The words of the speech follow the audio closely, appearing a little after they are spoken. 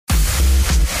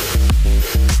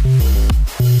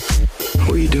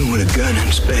What are you doing with a gun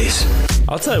in space?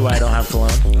 I'll tell you why I don't have cologne.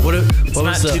 What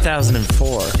was was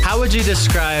 2004? How would you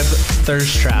describe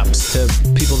thirst traps to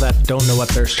people that don't know what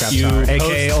thirst traps are?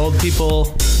 AKA old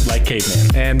people Like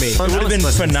Caveman. and me. It would have been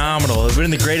phenomenal. It would have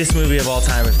been the greatest movie of all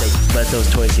time if they let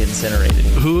those toys get incinerated.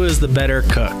 Who is the better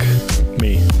cook?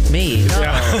 Me. Me.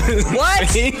 No. What?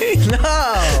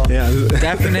 No. Yeah.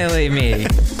 Definitely me.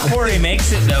 Corey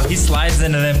makes it though. He slides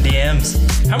into them DMs.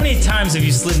 How many times have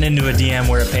you slid into a DM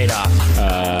where it paid off?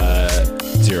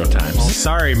 0 times.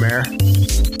 Sorry, Mayor.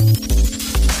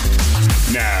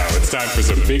 Now it's time for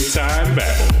some big time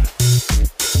babble.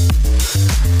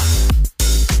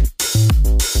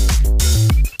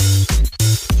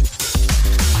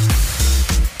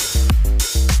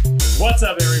 What's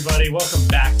up, everybody? Welcome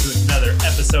back to another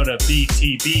episode of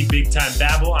BTB Big Time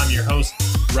Babble. I'm your host,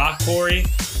 Rock Corey,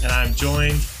 and I'm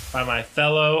joined by my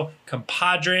fellow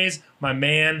compadres, my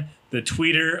man, the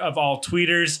tweeter of all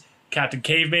tweeters, Captain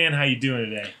Caveman. How you doing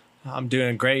today? I'm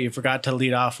doing great. You forgot to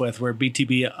lead off with we're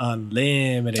BTB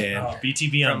Unlimited. Oh,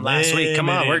 BTB From Unlimited. last week. Come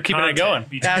on, we're keeping it going.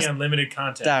 BTB That's- Unlimited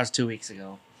content. That was 2 weeks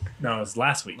ago. No, it was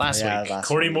last week. Last Yeah, week. last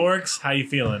Corey week. Morgs, how you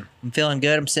feeling? I'm feeling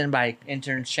good. I'm sitting by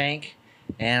intern Shank,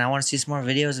 and I want to see some more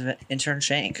videos of intern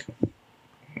Shank.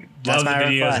 Love the my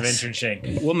videos of request. Intern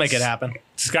Shank. We'll make it happen.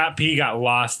 Scott P got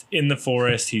lost in the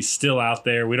forest. He's still out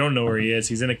there. We don't know where he is.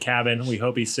 He's in a cabin. We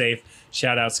hope he's safe.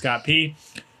 Shout out Scott P.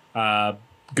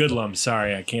 Goodlum.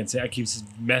 Sorry, I can't say. I keep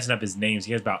messing up his names.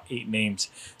 He has about 8 names.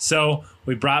 So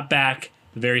we brought back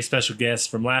the very special guest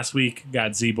from last week.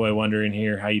 Got Z-Boy Wonder in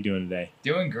here. How you doing today?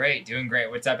 Doing great.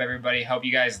 What's up, everybody? Hope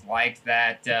you guys liked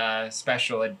that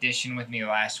special edition with me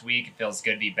last week. It feels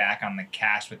good to be back on the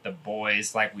cast with the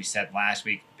boys. Like we said last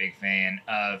week, big fan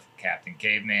of Captain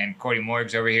Caveman. Cody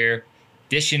Morgs over here.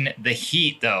 Dishing the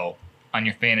heat, though, on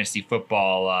your fantasy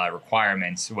football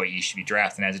requirements, what you should be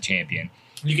drafting as a champion.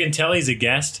 You can tell he's a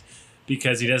guest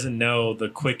because he doesn't know the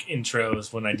quick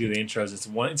intros. When I do the intros,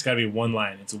 it's got to be one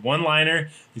line. It's a one-liner.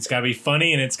 It's got to be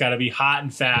funny, and it's got to be hot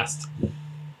and fast.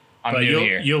 I'm But new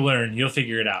here. you'll learn. You'll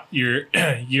figure it out. You're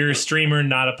a streamer,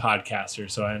 not a podcaster,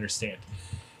 so I understand.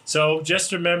 So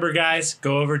just remember, guys,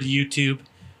 go over to YouTube,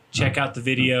 check out the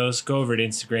videos, go over to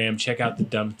Instagram, check out the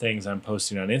dumb things I'm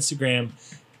posting on Instagram,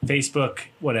 Facebook,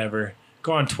 whatever.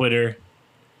 Go on Twitter,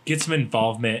 get some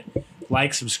involvement,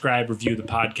 like, subscribe, review the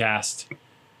podcast.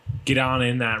 Get on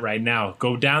in that right now.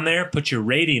 Go down there, put your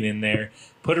rating in there,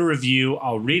 put a review.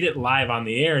 I'll read it live on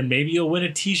the air, and maybe you'll win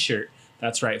a t-shirt.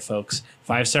 That's right, folks.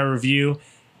 5-star review,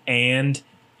 and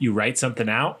you write something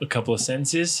out, a couple of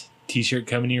sentences, t-shirt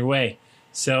coming your way.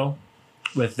 So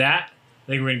with that, I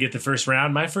think we're going to get the first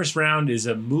round. My first round is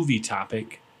a movie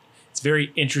topic. It's a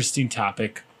very interesting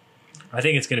topic. I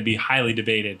think it's going to be highly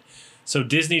debated. So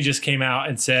Disney just came out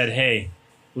and said, hey,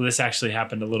 well, this actually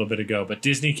happened a little bit ago, but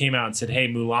Disney came out and said, hey,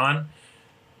 Mulan,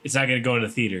 it's not going to go into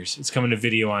theaters. It's coming to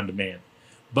video on demand.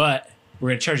 But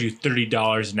we're going to charge you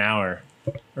 $30 an hour.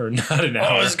 Or not an hour.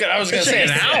 I was gonna say an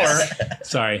hour.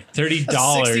 Sorry, $30.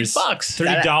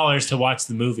 $60. $30 to watch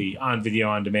the movie on video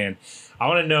on demand. I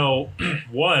want to know,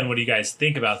 one, what do you guys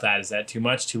think about that? Is that too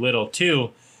much, too little? 2,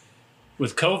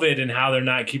 with COVID and how they're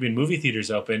not keeping movie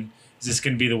theaters open, is this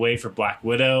going to be the way for Black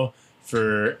Widow,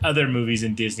 for other movies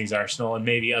in Disney's arsenal, and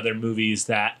maybe other movies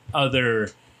that other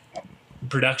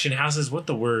production houses,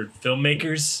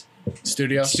 filmmakers,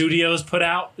 studios put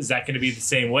out? Is that going to be the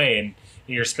same way? And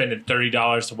you're spending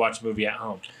 $30 to watch a movie at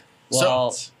home.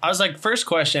 Well, So I was like, first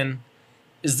question,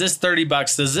 is this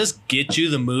 $30? Does this get you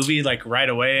the movie like right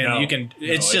away? And No. you can,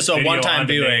 it's No, just it's a video one-time on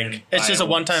viewing. demand It's just a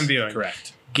by one-time viewing.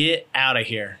 Correct. Get out of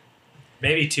here.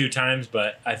 Maybe 2 times,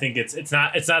 but I think it's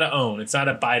not a own. It's not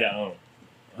a buy to own.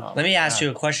 let me ask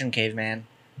you a question, Caveman.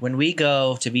 When we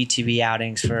go to BTV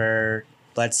outings for,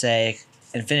 let's say,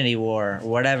 Infinity War or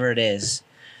whatever it is,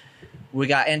 we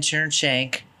got intern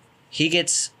Shank. He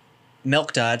gets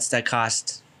Milk Duds that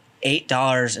cost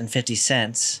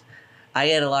 $8.50. I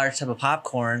get a large tub of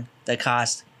popcorn that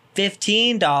costs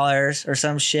 $15 or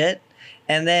some shit.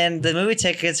 And then the movie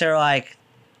tickets are like,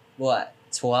 what,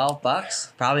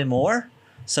 $12? Probably more.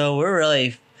 So we're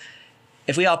really,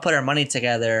 if we all put our money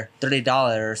together,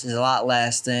 $30 is a lot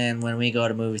less than when we go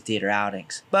to movie theater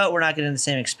outings. But we're not getting the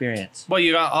same experience. Well,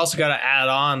 you also got to add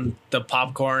on the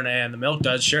popcorn and the Milk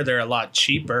Duds. Sure, they're a lot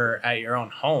cheaper at your own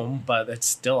home, but it's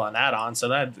still an add-on. So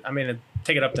that, I mean,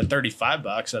 take it up to $35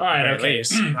 at All right, the okay. very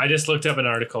least. I just looked up an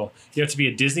article. You have to be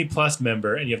a Disney Plus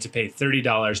member, and you have to pay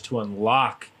 $30 to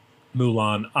unlock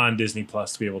Mulan on Disney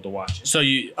Plus to be able to watch it. So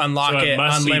you unlock So it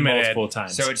must see unlimited. multiple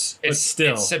times. So it's But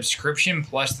still, it's subscription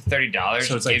plus the $30.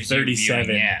 So it's like gives you viewing, $37.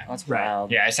 Yeah, That's Right.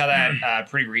 wild. yeah. I saw that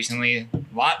pretty recently.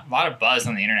 lot of buzz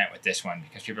on the internet with this one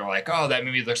because people are like, oh, that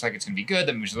movie looks like it's going to be good.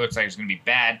 That movie looks like it's going to be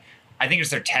bad. I think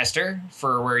it's their tester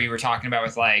for where you were talking about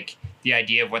with like the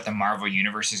idea of what the Marvel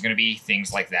universe is going to be,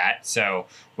 things like that. So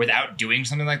without doing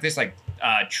something like this, like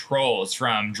Trolls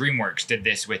from DreamWorks did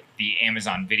this with the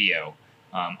Amazon Video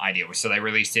idea. So they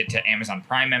released it to Amazon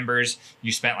Prime members.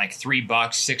 You spent like $3,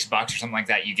 $6 or something like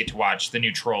that. You get to watch the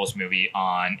new Trolls movie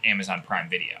on Amazon Prime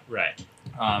Video. Right.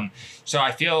 So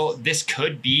I feel this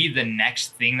could be the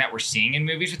next thing that we're seeing in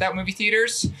movies without movie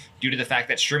theaters due to the fact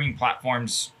that streaming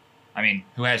platforms, I mean,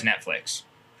 who has Netflix?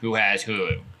 Who has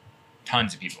Hulu?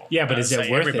 Tons of people. Yeah, but is it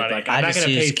Say worth everybody. it? Like, I I'm not just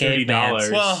going to use pay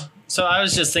 $30. Well, so I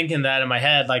was just thinking that in my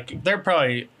head, like they're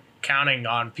probably counting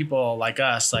on people like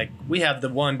us. Like we have the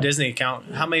one Disney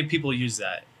account. How many people use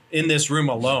that? In this room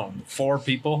alone, 4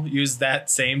 people use that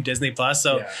same Disney Plus.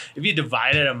 So Yeah. if you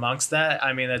divide it amongst that,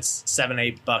 I mean, that's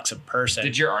 $7-8 a person.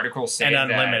 Did your article say and that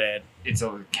unlimited. it's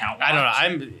a count? I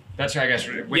don't know. That's right, I guess.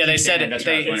 Yeah, they said That's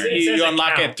they, what I was wondering. It says you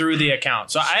unlock account. it through the account.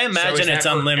 So I So imagine is that it's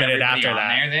for unlimited everybody after on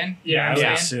that. There, then? Yeah, I would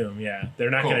Yeah. assume. Yeah, they're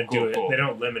not Cool, going to do cool, it. cool. They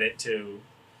don't limit it to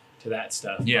that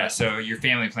stuff. Yeah, But so your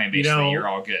family plan, You basically, know- you're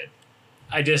all good.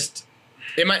 I just.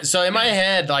 In my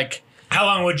head, like How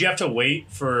long would you have to wait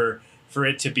for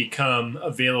it to become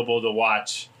available to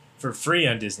watch for free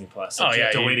on Disney Plus? Like, Oh, you yeah,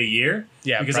 have to you- wait a year.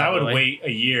 yeah, because I would probably. wait a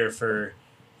year for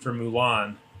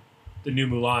Mulan, the new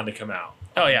Mulan, to come out.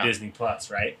 Oh, on yeah. Disney Plus,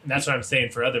 right? And that's what I'm saying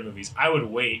for other movies. I would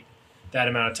wait that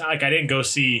amount of time. Like I didn't go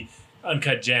see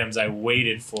Uncut Gems. I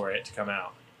waited for it to come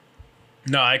out.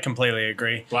 No, I completely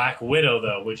agree. Black Widow,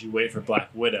 though, would you wait for Black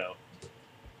Widow?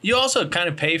 You also kind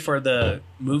of pay for the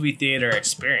movie theater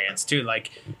experience too.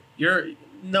 Like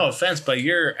no offense, but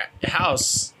your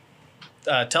house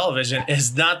television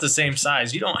is not the same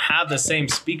size. You don't have the same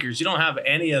speakers. You don't have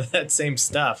any of that same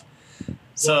stuff.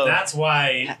 So Well, that's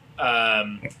why.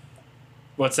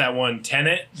 What's that one?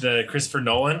 Tenet, the Christopher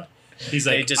Nolan. He's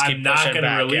They like, just keep I'm not pushing going to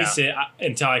back, release it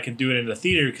until I can do it in the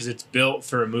theater because it's built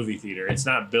for a movie theater. It's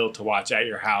not built to watch at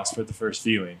your house for the first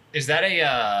viewing. Is that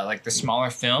a like the smaller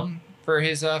film for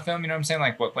his film? You know what I'm saying?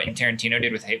 Like what Quentin Tarantino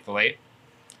did with Hateful Eight?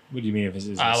 What do you mean if it's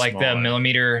Like the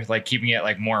millimeter, like keeping it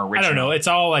like more original. I don't know. It's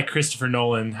all like Christopher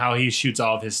Nolan, how he shoots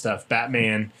all of his stuff.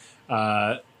 Batman,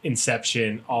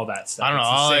 Inception, all that stuff. I don't know. It's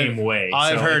All the I've- same way. all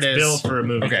I've So heard it's is- built for a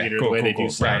movie Okay, theater cool, the way cool, they cool.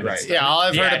 do silent Right, right. stuff. yeah, all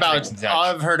I've heard Theatrics about and such. all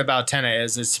I've heard about Tenet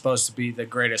is it's supposed to be the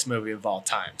greatest movie of all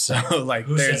time. So like,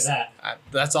 Who there's said that?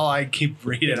 that's all I keep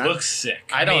reading. It looks sick.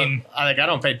 I don't mean, I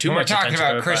don't pay too When we're much talking attention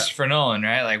about to it, but- Christopher Nolan,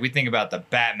 right? Like we think about the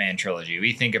Batman trilogy.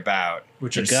 We think about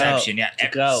Which are Inception. Yeah, The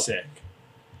goat. sick.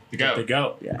 The goat. The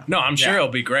goat. Yeah. No, I'm sure Yeah. it'll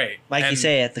be great. Like you And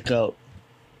say it, the goat.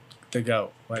 the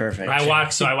goat. Like, Perfect.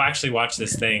 I actually watched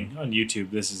this thing on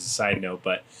YouTube. This is a side note,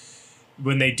 but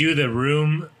when they do the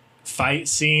room fight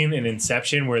scene in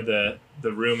Inception where the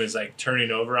room is like turning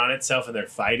over on itself and they're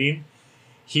fighting,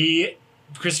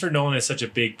 Christopher Nolan is such a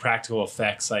big practical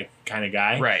effects like kind of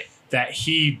guy, Right. that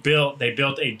they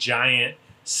built a giant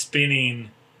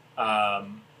spinning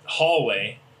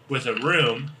hallway with a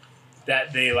room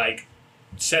that they like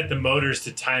set the motors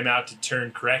to time out to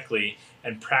turn correctly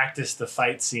and practice the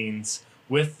fight scenes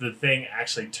with the thing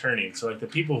actually turning. So like the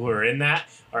people who are in that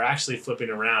are actually flipping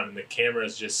around and the camera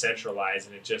is just centralized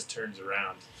and it just turns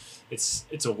around. It's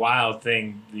a wild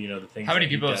thing, the thing. How many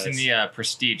people have seen the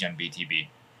Prestige on BTB?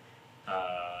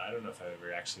 I don't know if I've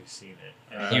ever actually seen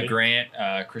it. Hugh Grant,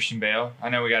 Christian Bale. I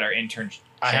know we got our intern.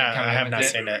 I have with not it.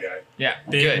 seen it. Yeah,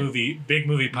 Big good.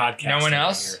 movie podcast. No one over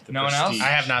else? here, The No one else? Prestige. I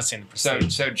have not seen the So,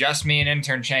 Prestige. so just me and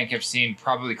intern Shank have seen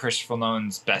probably Christopher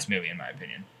Nolan's best movie, in my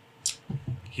opinion.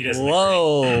 He doesn't.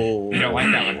 Whoa. You don't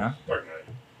like that one, huh?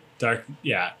 Dark.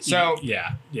 Yeah. So-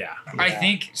 yeah. I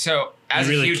think so. As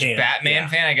You a really huge can't, Batman yeah.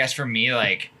 fan, I guess for me,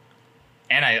 like,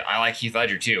 and I like Heath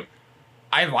Ledger too.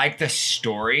 I like the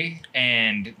story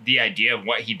and the idea of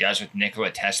what he does with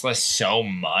Nikola Tesla so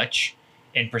much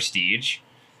in Prestige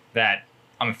that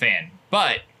I'm a fan.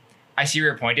 But I see where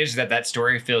your point is that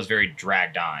story feels very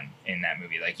dragged on in that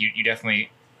movie. Like you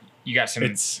definitely you got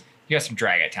some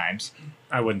drag at times.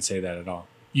 I wouldn't say that at all.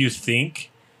 You think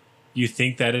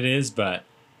that it is, but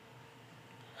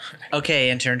Okay,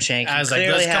 intern Shank. you I was like,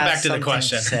 clearly let's come have back to the something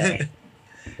question. say.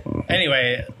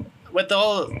 Anyway, with the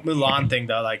whole Mulan thing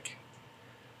though, like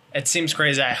it seems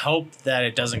crazy. I hope that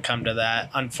it doesn't come to that.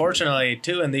 Unfortunately,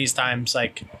 too, in these times,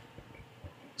 like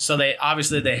so they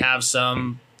have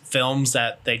some films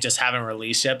that they just haven't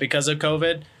released yet because of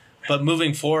COVID. But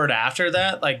moving forward after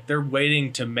that, like they're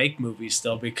waiting to make movies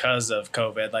still because of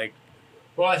COVID. Like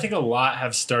well, I think a lot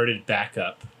have started back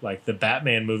up. Like the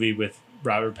Batman movie with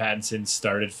Robert Pattinson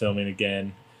started filming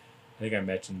again. I think I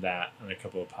mentioned that on a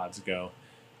couple of pods ago.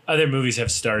 other movies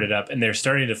have started up, and they're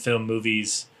starting to film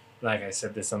movies. Like I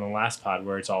said this on the last pod,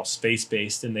 where it's all space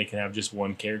based, and they can have just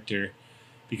one character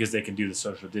because they can do the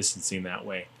social distancing that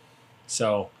way.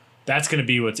 So that's going to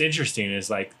be what's interesting. Is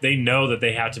like they know that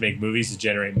they have to make movies to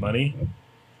generate money.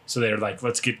 So they're like,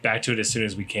 let's get back to it as soon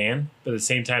as we can. But at the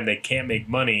same time, they can't make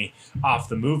money off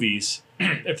the movies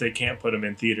if they can't put them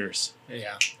in theaters.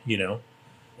 Yeah. You know?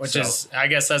 Which is, I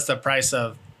guess that's the price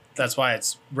of, that's why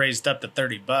it's raised up to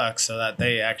 $30 so that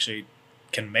they actually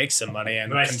can make some money and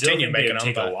But I still continue think they making would them.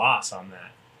 take a But loss on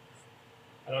that.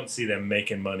 I don't see them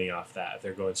making money off that if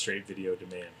they're going straight video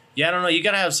demand. yeah, I don't know. You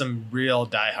got to have some real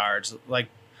diehards. Like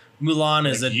Mulan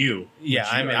is Like a. you. Yeah,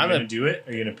 I'm I'm going to a. do it.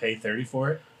 Are you going to pay 30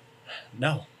 for it?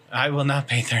 No, I will not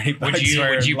pay $30. Would you for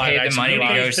pay live the action money to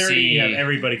Mulan. go Pay 30, see- you have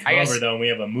everybody come I guess- over though, and we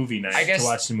have a movie night I guess- to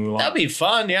watch the Mulan. That'd be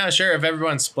fun. Yeah, sure. If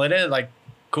everyone split it, like,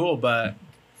 cool. But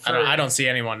I don't see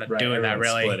anyone Right, doing that everyone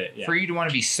really. split it, yeah. For you to want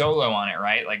to be solo on it,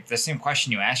 right? Like the same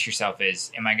question you ask yourself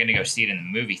is, am I going to go see it in the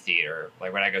movie theater?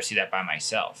 Like, would I go see that by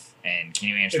myself? And can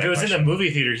you answer If that it was question? in the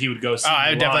movie theater, he would go see Oh, Mulan.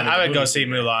 I definitely. in the I would go movie see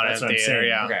theater. Mulan That's in what I'm theater. saying.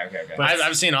 Yeah. Okay. But-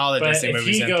 I've seen all the But Disney if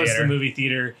movies he in goes to theater. the movie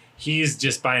theater, he's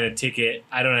just buying a ticket.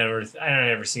 I don't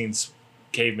ever seen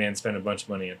Caveman spend a bunch of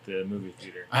money at the movie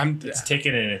theater. It's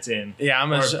ticket and it's in. Yeah,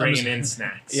 I'm or a bringing in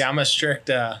snacks. Yeah, I'm a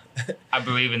strict. I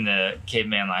believe in the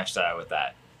caveman lifestyle with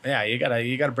that. Yeah, you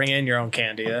gotta bring in your own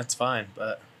candy. That's fine.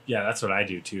 But Yeah, that's what I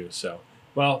do too. So,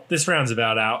 well, this round's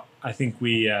about out. I think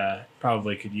we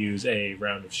probably could use a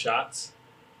round of shots.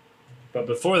 But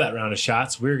before that round of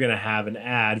shots, we're going to have an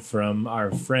ad from our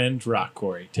friend Rock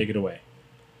Corey. Take it away.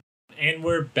 And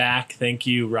we're back. Thank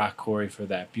you, Rock Corey, for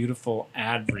that beautiful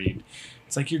ad read.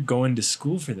 It's like you're going to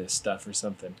school for this stuff or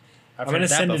something. I've I'm going to heard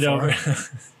that send it before. over.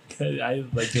 I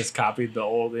just copied the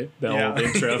old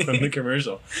intro from the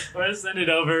commercial. I'm going to send it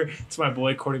over to my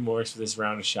boy Corey Morris for this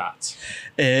round of shots.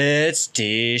 It's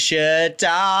t-shirt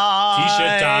time.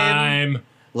 T-shirt time.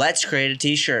 Let's create a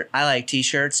t-shirt. I like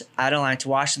t-shirts. I don't like to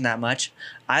wash them that much.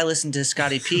 I listened to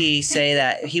Scotty P say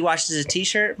that he washes a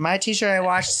t-shirt. My t-shirt I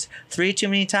washed 3 too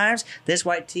many times. This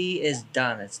white tee is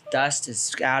done. It's dust.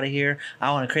 It's out of here.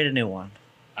 I want to create a new one.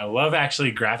 I love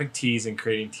actually graphic tees and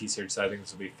creating t-shirts. So I think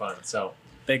this will be fun. So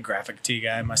Big graphic tee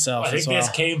guy myself. I think as well. this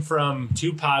came from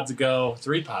 3 pods ago,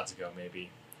 maybe.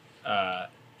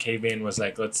 Caveman was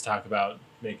like, let's talk about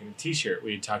making a t-shirt.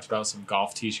 We talked about some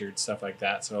golf t-shirts, stuff like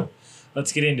that. So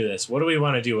let's get into this. What do we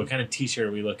want to do? What kind of t-shirt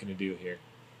are we looking to do here?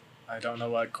 I don't know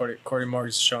what Corey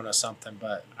Morgan's showing us something,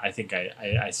 but I think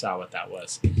I saw what that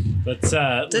was. Let's It's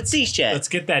a t-shirt. let's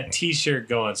get that t-shirt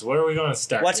going. So where are we going to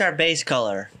start? What's our base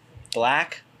color?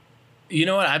 Black? you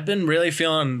know what? I've been really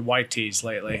feeling white tees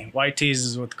lately. White tees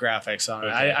is with graphics on it.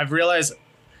 Okay. I've realized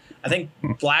I think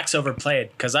black's overplayed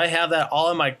because I have that all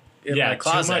in my my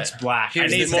closet. too much black. I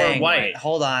Here's need the more thing. white.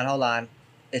 Hold on.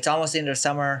 It's almost the end of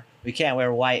summer. We can't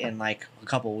wear white in like a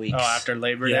couple weeks. Oh, after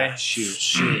Labor Yeah, Day.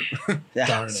 shoot. Yeah.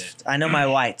 Darn it. I know my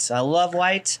whites. I love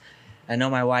whites. I know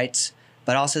my whites,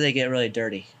 but also they get really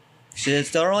dirty. So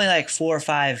they're only like 4 or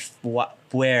 5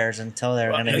 wears until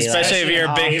they're going to be Especially like, if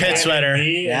you're a big pit sweater.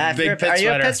 yeah, if big you're, pit are you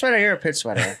a sweater. pit sweater? You're a pit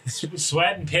sweater.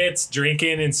 Sweating pits,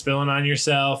 drinking and spilling on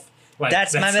yourself. Like,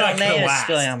 That's my middle not gonna name is last.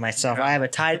 spilling on myself. I have a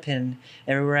Tide pin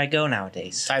everywhere I go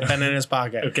nowadays. Tide pen in his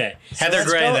pocket. Okay. Heather Let's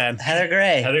Gray go- then. Heather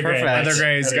Gray. Heather Gray. Perfect. Heather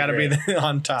Gray's Heather got to be Gray.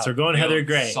 on top. So we're going Heather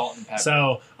Gray. Salt and pepper.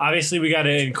 So obviously we got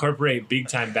to incorporate Big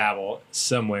Time Babble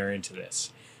somewhere into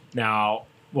this. Now,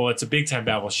 well, it's a Big Time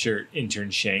Babble shirt,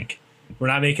 intern shank. We're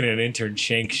not making an intern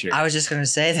shank shirt. I was just going to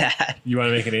say that. You want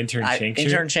to make an intern shank shirt?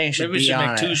 Intern Shank should Maybe we be should on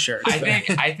make 2 it. shirts.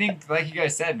 I think, like you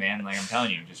guys said, man, like I'm telling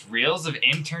you, just reels of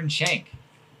intern Shank.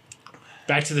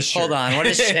 Back to the shirt. Hold on. What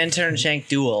does Intern Shank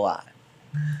do a lot?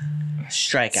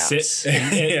 Strikeouts.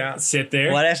 Yeah. Sit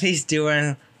there. What if he's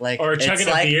doing like Or it's chugging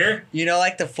like, a beer. You know,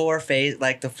 like the 4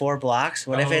 blocks.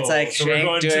 What if it's like Oh, so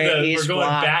Shank doing each we're going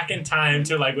block? back in time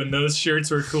to like when those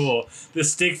shirts were cool. The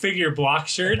stick figure block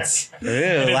shirts. Ooh,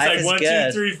 And it's life like is 1, 2,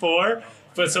 good. 3, 4.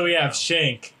 But so we have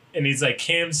Shank, and he's like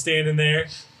Cam standing there,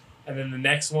 and then the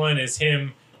next one is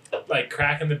him like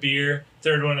cracking the beer.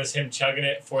 Third one is him chugging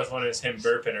it. Fourth one is him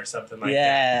burping or something like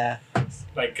that. Yeah.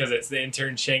 Like because it's the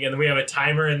intern Shank, and then we have a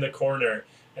timer in the corner,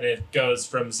 and it goes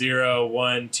from 0,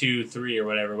 1, 2, 3,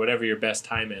 or whatever your best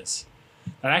time is.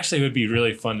 That actually would be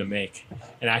really fun to make,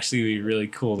 and actually be really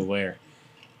cool to wear.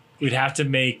 We'd have to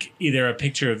make either a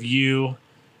picture of you,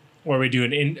 or we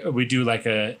do like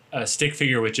a stick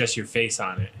figure with just your face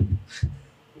on it.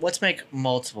 Let's make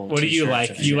multiple. What do you t-shirts like?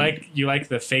 of You Shank. like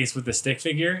the face with the stick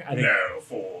figure? I think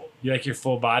full. you like your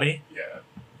full body.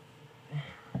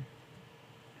 Yeah.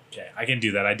 Okay, I can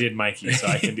do that. I did Mikey, so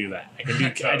I can do that. I That did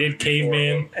would be 4 of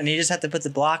Caveman. them. And you just have to put the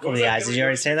block What over was the that eyes. Did you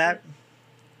already say that?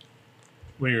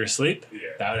 When you were asleep? Yeah.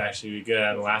 That would actually be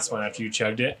good. The last one after you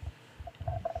chugged it.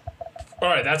 All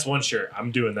right, that's one shirt.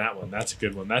 I'm doing that one. That's a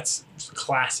good one. That's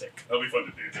classic. That'll be fun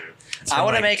to do too. It's I from,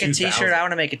 want to like, make a 2000. T-shirt. I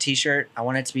want to make a T-shirt. I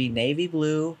want it to be navy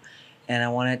blue, and I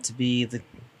want it to be the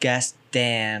guest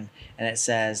Dan, and it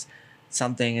says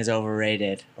something is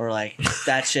overrated, or like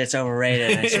that shit's overrated,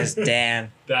 and it's just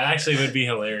Dan. That actually would be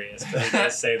hilarious. But he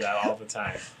does say that all the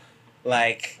time.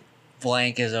 Like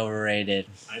blank is overrated.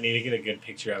 I need to get a good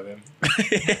picture of him,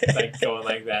 like going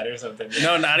like that or something.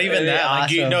 No, not even That'd be that. Like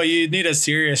awesome. you need a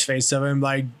serious face of him,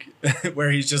 like where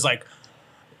he's just like,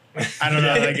 I don't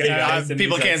know, like Big eyes and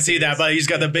people he's, can't like, see that, but he's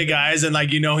got the big eyes and like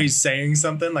he's saying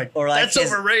something like, Or like that's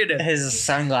his- overrated. His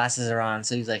sunglasses are on,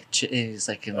 so he's like he's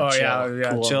like in a Oh chill,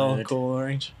 yeah, cool chill, mood. cool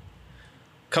range.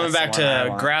 Coming That's back the one I to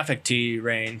want. graphic tee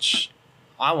range,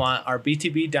 I want our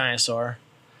BTB dinosaur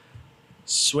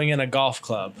swinging a golf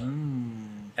club,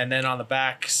 Mm. and then on the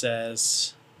back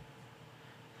says,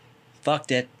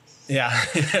 Fucked it. yeah.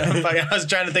 I was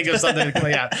trying to think of something.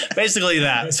 Yeah, basically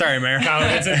that. Sorry, Mayor.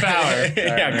 Confidence and power.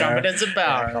 Yeah, Mayor. confidence and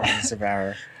power. Yeah, confidence and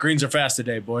power. Greens are fast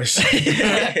today, boys.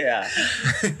 Yeah.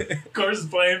 Of course, is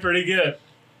playing pretty good.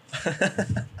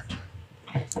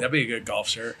 That'd be a good golf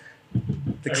shirt.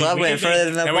 The I mean, club we went could further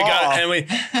than the And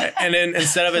ball. and then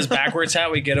instead of his backwards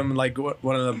hat, we get him like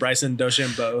one of the Bryson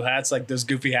DeChambeau hats, like those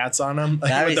goofy hats on him, like,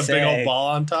 That'd with be the big old sick. ball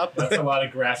on top. That's a lot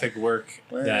of graphic work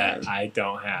that I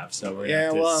don't have. So we're gonna Yeah,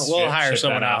 have to we'll hire ship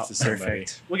someone that off out. to somebody.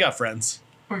 Perfect. We got friends.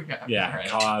 Yeah, Right.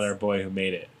 call out our boy who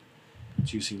made it,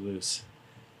 Juicy Loose.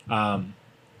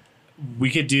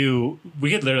 We could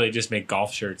literally just make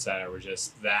golf shirts that were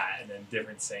just that, and then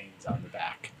different sayings on the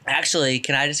back. Actually,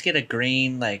 can I just get a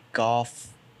green like golf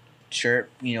shirt,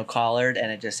 collared,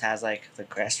 and it just has like the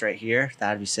crest right here?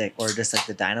 That'd be sick. Or just like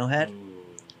the dino head, Ooh,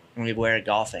 and we wear it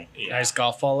golfing. yeah. Nice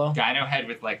golf follow. Dino head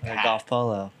with like the Like a hat. golf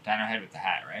polo. Dino head with the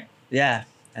hat, right? Yeah,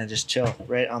 and just chill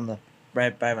right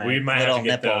by my We might little have to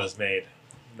get nipple. those made.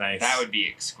 Nice. That would be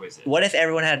exquisite. What if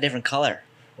everyone had a different color?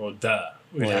 Well, duh.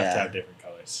 We'd Well, have yeah. to have different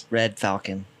colors. Red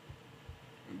Falcon.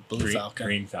 Blue Falcon.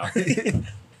 Green Falcon.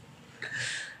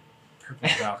 Purple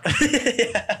Falcon.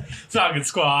 Falcon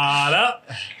Squad up.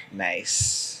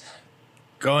 Nice.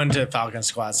 Going to Falcon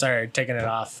Squad. Sorry, taking it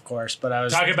off, of course, but I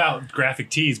was Talk about graphic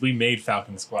tees. We made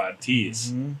Falcon Squad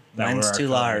tees. Mhm. That were Mine's our too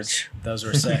colors. large. those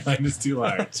were sick. Mine is too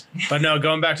large. But no,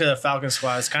 going back to the Falcon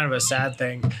Squad, it's kind of a sad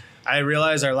thing. I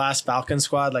realized our last Falcon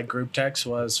Squad group text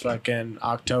was fucking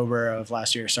October of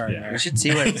last year. Sorry, Yeah. Mayor. We should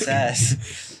see what it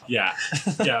says. Yeah.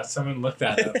 Yeah, someone look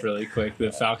that up really quick.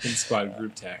 The Falcon Squad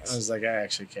group I text. was like, I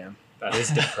actually can. That is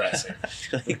depressing.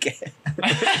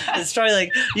 It's probably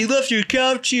like, you left your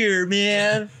couch here,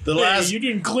 man. The Hey, last you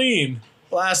didn't clean.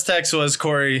 last text was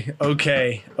Corey.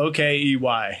 Okay,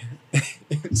 EY.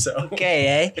 So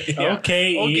Okay, eh? yeah.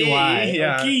 Okay,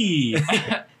 yeah.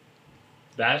 Okay.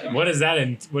 That what does that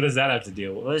have to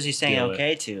deal with? What was he saying Deal with.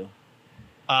 okay to?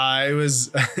 It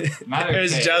was Neither it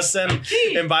was case. Justin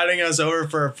inviting us over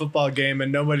for a football game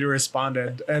and nobody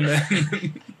responded. And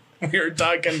then we were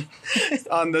talking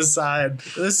on the side.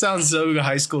 This sounds so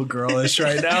high school girlish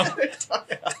right now.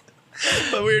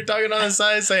 But we were talking on the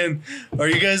side saying, "Are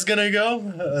you guys gonna go?"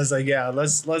 I was like, "Yeah,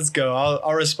 let's go.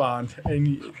 I'll respond."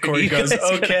 And Corey You goes, guys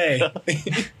gonna "Okay."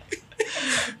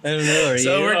 I don't know. Are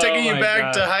So you? we're taking you my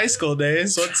back to God. high school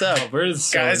days. What's up? We're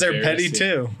so Guys are petty embarrassing.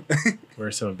 too.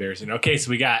 We're so embarrassing. Okay, so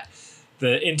we got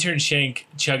the intern Shank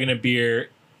chugging a beer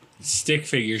stick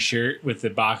figure shirt with the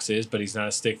boxes, but he's not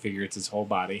a stick figure, it's his whole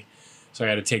body. So I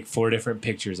got to take 4 different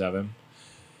pictures of him.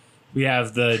 We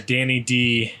have the Danny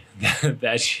D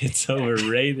that shit's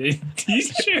overrated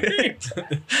t-shirt,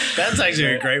 That's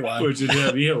actually a great one. which is going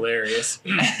to be hilarious.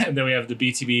 And then we have the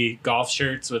BTB golf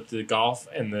shirts with the golf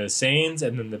and the sayings,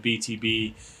 and then the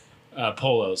BTB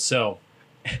polos. So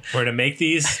we're going to make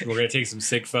these. We're going to take some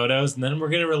sick photos, and then we're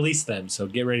going to release them. So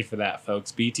get ready for that,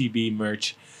 folks. BTB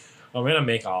merch. I'm going to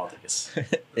make all of these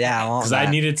Yeah, I want because that.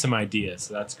 I needed some ideas.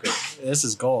 So that's great. This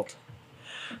is gold.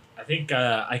 I think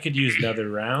I could use another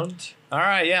round. All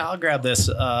right, yeah, I'll grab this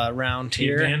round Hey,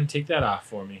 here. man, take that off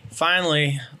for me.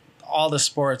 Finally, all the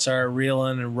sports are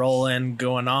reeling and rolling,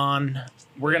 going on.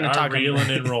 We're gonna talk.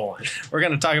 reeling and rolling. We're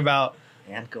gonna talk about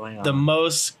And going on. the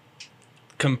most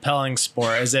compelling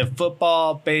sport. Is it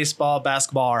football, baseball,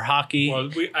 basketball, or hockey?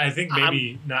 Well, I think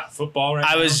maybe not football right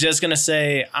I now. was just gonna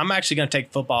say I'm actually gonna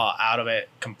take football out of it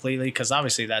completely because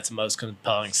obviously that's the most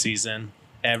compelling season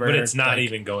ever. but it's not Like,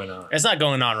 even going on. It's not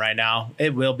going on right now.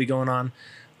 It will be going on.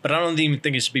 But I don't even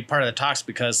think it should be part of the talks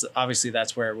because obviously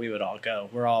that's where we would all go.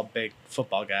 We're all big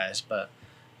football guys. But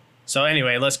so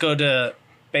anyway, let's go to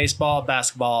baseball,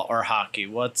 basketball, or hockey.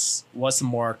 What's the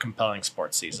more compelling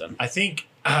sports season? I think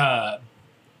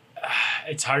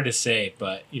It's hard to say,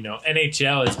 but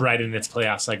NHL is right in its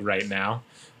playoffs like right now.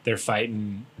 They're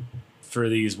fighting for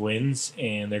these wins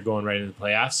and they're going right into the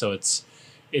playoffs. So it's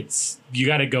you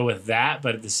got to go with that,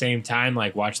 but at the same time,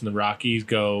 like watching the Rockies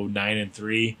go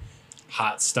 9-3,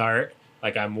 hot start.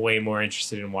 Like I'm way more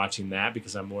interested in watching that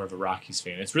because I'm more of a Rockies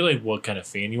fan. It's really what kind of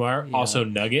fan you are. Yeah. Also,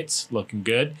 Nuggets looking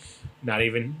good. They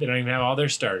don't even have all their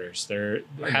starters.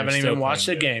 I haven't even watched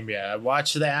the game yet. I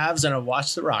watched the Avs and I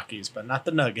watched the Rockies, but not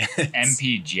the Nuggets.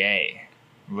 MPJ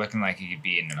looking like he could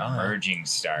be an emerging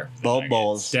star. For the Bolt Nuggets.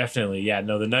 Bowls. Definitely, yeah.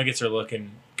 No, the Nuggets are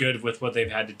looking good with what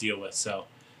they've had to deal with. So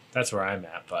that's where I'm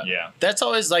at. But Yeah. That's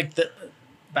always like the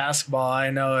basketball. I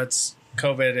know it's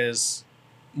COVID is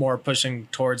more pushing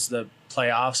towards the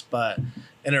playoffs, but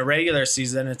in a regular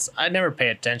season, I never pay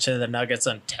attention to the Nuggets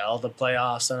until the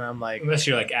playoffs, and I'm like, unless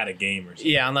you're like at a game or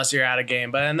something. yeah, unless you're at a game.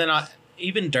 But and then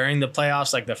even during the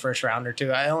playoffs, like the first round or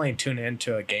two, I only tune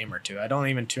into a game or two. I don't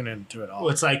even tune into it all.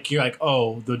 Well, it's like you're like,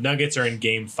 oh, the Nuggets are in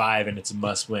Game 5 and it's a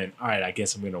must win. All right, I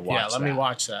guess I'm gonna watch. yeah, let me that.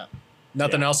 watch that.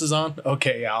 Nothing Yeah. else is on.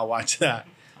 Okay, yeah, I'll watch that.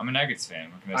 I'm a Nuggets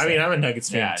fan. What can I I say? mean, I'm a Nuggets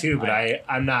fan Yeah, too, but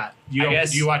I'm not. I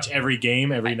guess- Do you watch every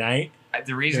game every night?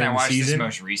 The reason during I the watched this season?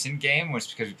 most recent game was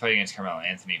because we played against Carmelo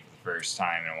Anthony for the first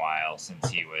time in a while since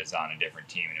he was on a different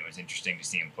team, and it was interesting to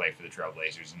see him play for the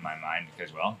Trailblazers in my mind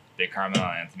because, well, big Carmelo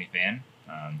Anthony fan.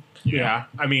 Yeah,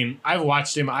 I mean, I've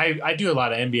watched him. I do a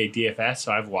lot of NBA DFS,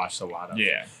 so I've watched a lot of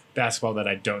Yeah. basketball that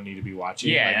I don't need to be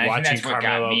watching. Yeah, and I like think watching that's what got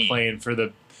Carmelo me. playing for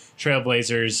the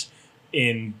Trailblazers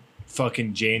in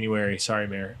fucking January. Sorry,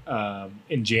 Mayor.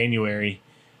 In January,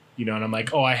 and I'm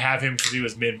like, oh, I have him because he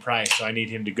was mid price, so I need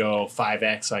him to go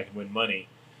 5x so I can win money.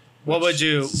 What Which would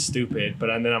you- is stupid? But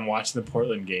then I'm watching the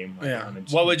Portland game. like, Yeah. on a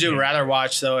What would you game. rather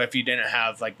watch though if you didn't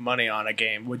have like money on a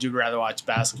game? Would you rather watch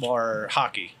basketball or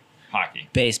hockey? Hockey.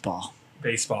 Baseball.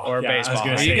 Baseball Or Yeah, I was baseball.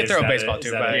 gonna You say, could is throw that baseball is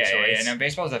too, that but- a Yeah, choice? no,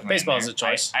 baseball's definitely Baseball's in a there.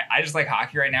 choice. I just like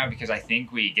hockey right now because I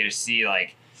think we get to see,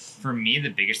 like, for me, the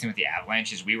biggest thing with the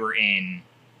Avalanche is we were in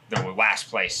the last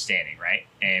place standing, right?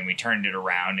 And we turned it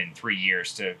around in 3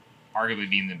 years to arguably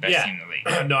being the best Yeah. team in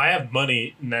the league. No, I have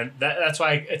money, and that's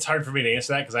why it's hard for me to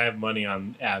answer that because I have money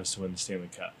on Avs to win the Stanley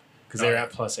Cup because they were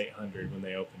at plus 800 when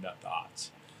they opened up the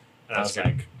odds. And I That's was good.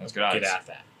 like, That's good odds. get at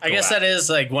that. I Go guess at that it. is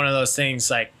like one of those things.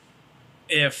 Like,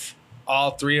 if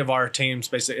all three of our teams,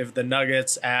 basically, if the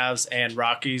Nuggets, Avs, and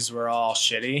Rockies were all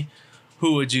shitty,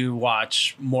 who would you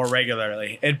watch more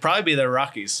regularly? It'd probably be the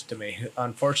Rockies to me.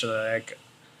 Unfortunately, like,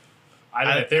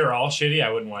 If they were all shitty, I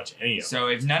wouldn't watch any of them. So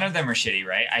if none of them are shitty,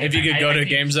 right? if you could go to think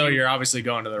games though, you- you're obviously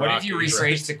going to the What Rockies. if you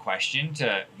rephrase the question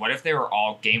to what if they were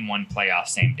all game one playoff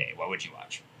same day? What would you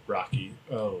watch? Rocky.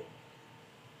 Oh.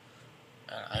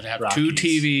 I'd have Rockies. two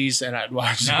TVs and I'd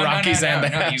watch the Rockies and the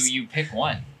Avs. You pick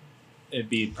one. It'd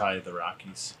be probably the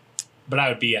Rockies. But I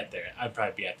would be at there. I'd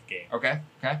probably be at the game. Okay.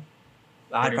 I'd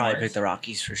Pretty probably worse. pick the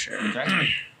Rockies for sure. Okay.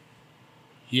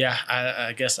 Yeah,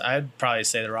 I guess I'd probably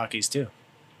say the Rockies too.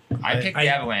 I picked the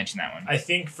Avalanche in that one. I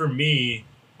think for me,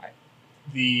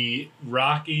 the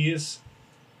Rockies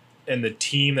and the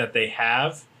team that they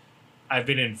have, I've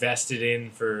been invested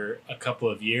in for a couple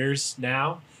of years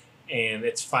now, and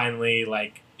it's finally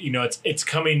like it's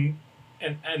coming,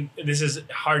 and this is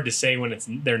hard to say when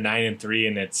they're 9-3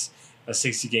 and it's a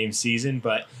 60-game season,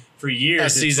 but for years A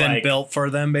it's season like, built for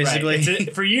them, basically.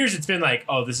 Right. For years, it's been like,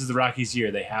 oh, this is the Rockies' year.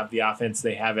 They have the offense.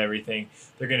 They have everything.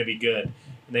 They're going to be good.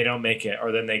 And they don't make it.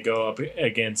 Or then they go up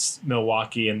against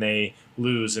Milwaukee and they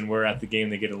lose, and we're at the game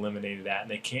they get eliminated at,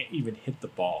 and they can't even hit the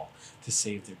ball to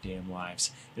save their damn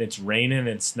lives. And it's raining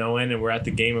and snowing, and we're at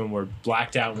the game, and we're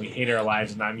blacked out, and we hate our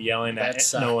lives, and I'm yelling That at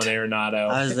sucked. Nolan Arenado.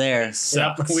 I was there. Yep,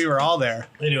 Sucks. we were all there.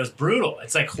 And it was brutal.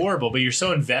 It's like horrible, but you're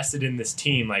so invested in this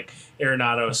team, like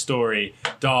Arenado, Story,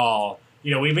 Dahl.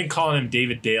 We've been calling him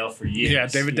David Dale for years. Yeah,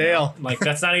 David you know? Dale. Like,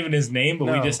 that's not even his name, but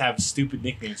we No. just have stupid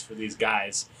nicknames for these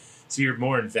guys. So you're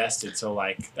more invested. So,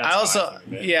 like, that's I how also, think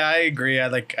of it. yeah, I agree.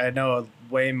 I know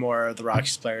way more of the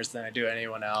Rockies players than I do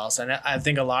anyone else, and I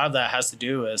think a lot of that has to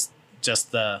do with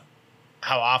just how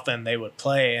often they would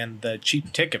play and the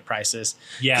cheap ticket prices.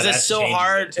 Yeah, Because that's it's so changing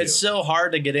hard. it, too. It's so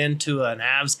hard to get into an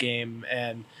Avs game,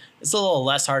 and it's a little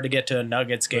less hard to get to a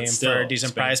Nuggets game for still a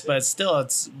decent price. expensive. But still,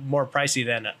 it's more pricey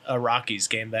than a Rockies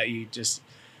game that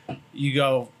you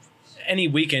go any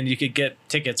weekend. You could get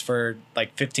tickets for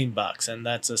like $15, and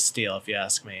that's a steal if you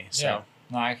ask me. So. Yeah.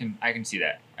 No, I can see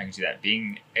that. I can see that.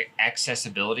 Being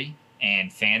accessibility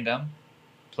and fandom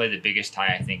play the biggest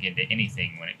tie, I think, into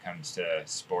anything when it comes to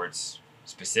sports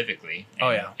specifically. Oh,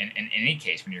 And yeah. In any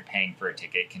case, when you're paying for a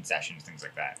ticket, concessions, things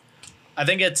like that. I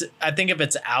think if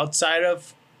it's outside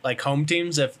of like home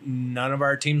teams, if none of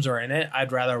our teams are in it,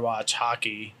 I'd rather watch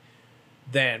hockey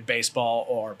than baseball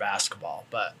or basketball.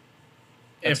 But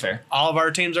if fair. all of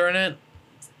our teams are in it,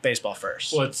 baseball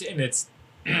first. Well, it's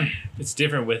it's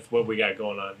different with what we got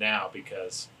going on now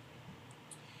because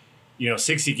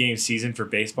 60 game season for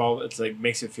baseball, it's like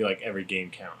makes it feel like every game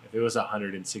count. If it was a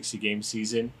 160 game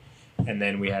season, and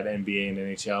then we had NBA and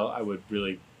NHL, I would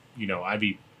really, I'd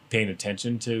be paying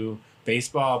attention to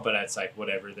baseball. But it's like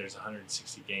whatever. There's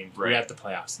 160 games. Right. We have the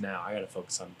playoffs now. I got to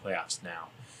focus on the playoffs now.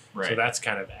 Right. So that's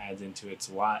kind of adds into it. It's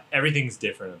a lot. Everything's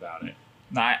different about it.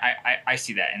 No, I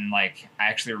see that, and like I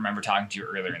actually remember talking to you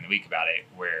earlier in the week about it,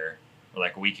 or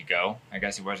like a week ago, I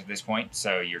guess it was at this point.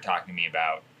 So you're talking to me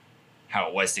about how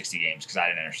it was 60 games because I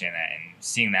didn't understand that, and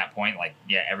seeing that point, like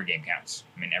every game counts.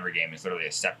 I mean, every game is literally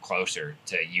a step closer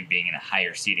to you being in a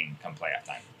higher seeding come playoff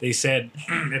time. They said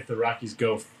if the Rockies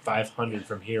go 500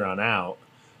 from here on out,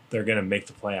 they're gonna make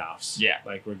the playoffs. Yeah,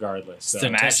 like regardless. So.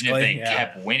 Imagine if they Statistically, yeah.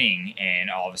 kept winning, and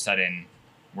all of a sudden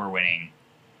we're winning,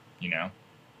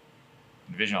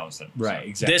 division all of a sudden. Right, So,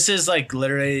 exactly. This is like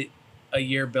literally a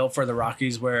year built for the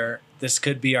Rockies where this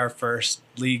could be our first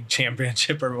league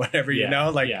championship or whatever,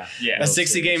 yeah, yeah. a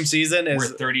 60 game season we're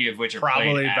is 30 of which are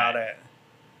probably played about at it.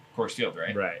 Coors Field,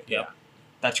 right? Right. Yep.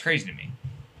 That's crazy to me.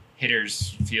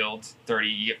 Hitters field 30,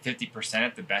 you get 50%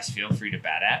 at the best field for you to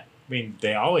bat at. I mean,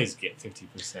 they always get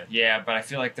 50%. Yeah, but I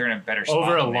feel like they're in a better spot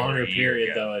Over a than they were longer year period,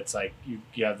 ago. though, it's like you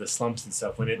have the slumps and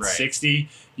stuff. When it's Right. 60,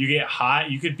 you get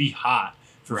hot. You could be hot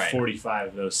for Right. 45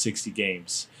 of those 60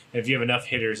 games. And if you have enough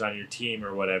hitters on your team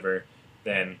or whatever,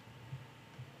 then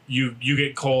you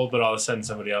get cold, but all of a sudden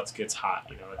somebody else gets hot.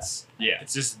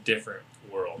 It's just a different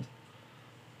world.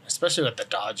 Especially with the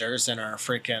Dodgers in our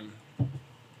freaking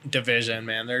division,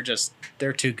 man.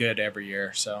 They're too good every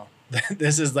year. So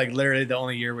this is like literally the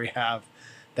only year we have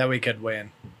that we could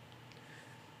win.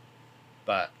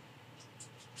 But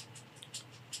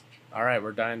all right,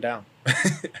 we're dying down.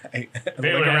 If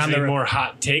anyone has any more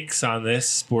hot takes on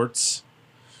this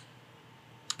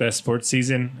best sports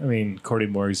season, I mean, Cordy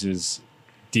Morgs is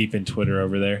deep in Twitter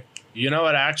over there. You know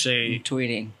what? Actually,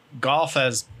 Tweeting. golf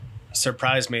has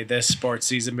surprised me this sports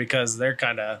season because they're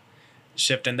kind of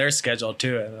shifting their schedule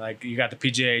too. And like you got the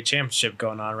PGA Championship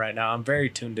going on right now. I'm very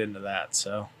tuned into that.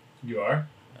 So You are?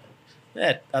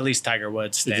 at least Tiger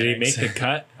Woods. Did he make standings. the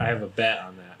cut? I have a bet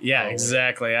on that. Yeah, Oh.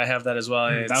 exactly. I have that as well.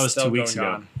 and That it's was still 2 weeks going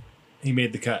ago. on. He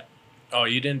made the cut. Oh,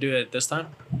 you didn't do it this time?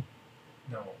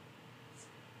 No.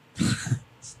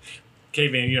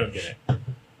 Caveman, you don't get it.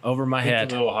 Over my Think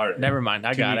head. a little harder. Never mind.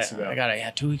 I 2 got weeks it. ago. I got it.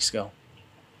 Yeah, 2 weeks ago.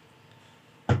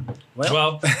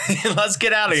 Well, let's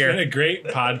get out of it's been here. a great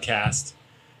podcast.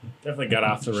 Definitely got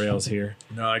off the rails here.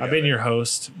 No, I've been your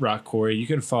host, Rock Corey. You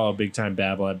can follow Big Time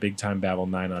Babble at Big Time Babble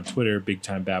 9 on Twitter, Big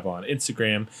Time Babble on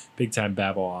Instagram, Big Time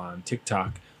Babble on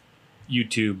TikTok,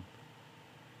 YouTube,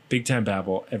 Big Time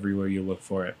Babble everywhere you look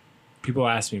for it. People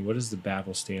ask me, what does the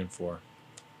Babble stand for?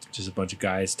 Just a bunch of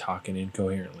guys talking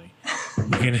incoherently.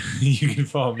 You can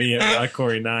follow me at Rock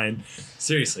Corey 9.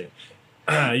 Seriously.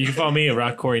 You can follow me at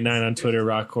Rock Corey 9 on Twitter,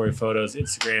 Rock Corey Photos,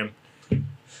 Instagram. I'm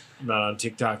not on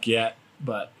TikTok yet,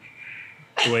 but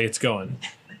the way it's going.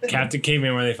 Captain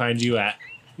Caveman, where they find you at?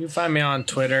 You can find me on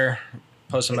Twitter.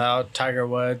 Post them out. Tiger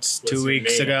Woods What's 2 your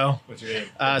weeks name? ago. What's your name?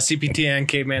 CPTN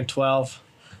Caveman 12.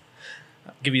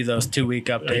 I'll give you those 2 week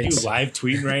Are you updates. live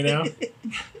tweeting right now?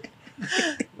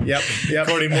 Yep.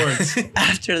 Cordy Morris.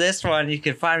 After this one, you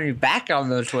can find me back on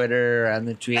the Twitter and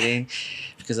the tweeting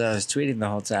because I was tweeting the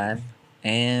whole time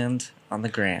and on the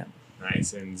gram.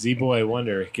 Nice. And Z Boy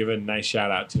Wonder, give a nice shout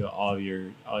out to all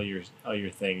your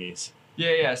thingies.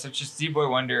 Yeah. So it's just Z-Boy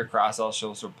Wonder across all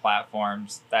social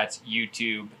platforms. That's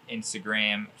YouTube,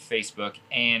 Instagram, Facebook,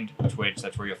 and Twitch.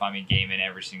 That's where you'll find me gaming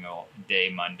every single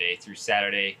day, Monday through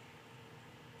Saturday,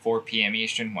 4 p.m.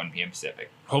 Eastern, 1 p.m.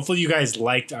 Pacific. Hopefully you guys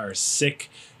liked our sick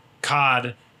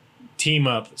COD team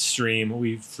up stream.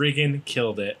 We freaking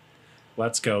killed it.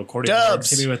 Let's go. Cordy Dubs. Morris,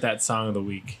 hit me with that song of the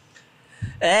week.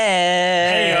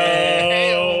 Hey!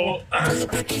 Hey-o! From the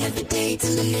breaking of the day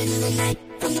till the middle of the night.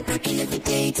 From the breaking of the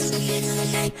day till the middle of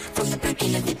the night. From the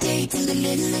breaking of the day till the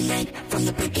middle of the night. From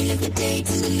the breaking of the day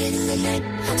till the middle of the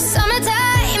night.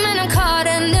 Summertime and I'm caught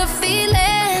in the feeling.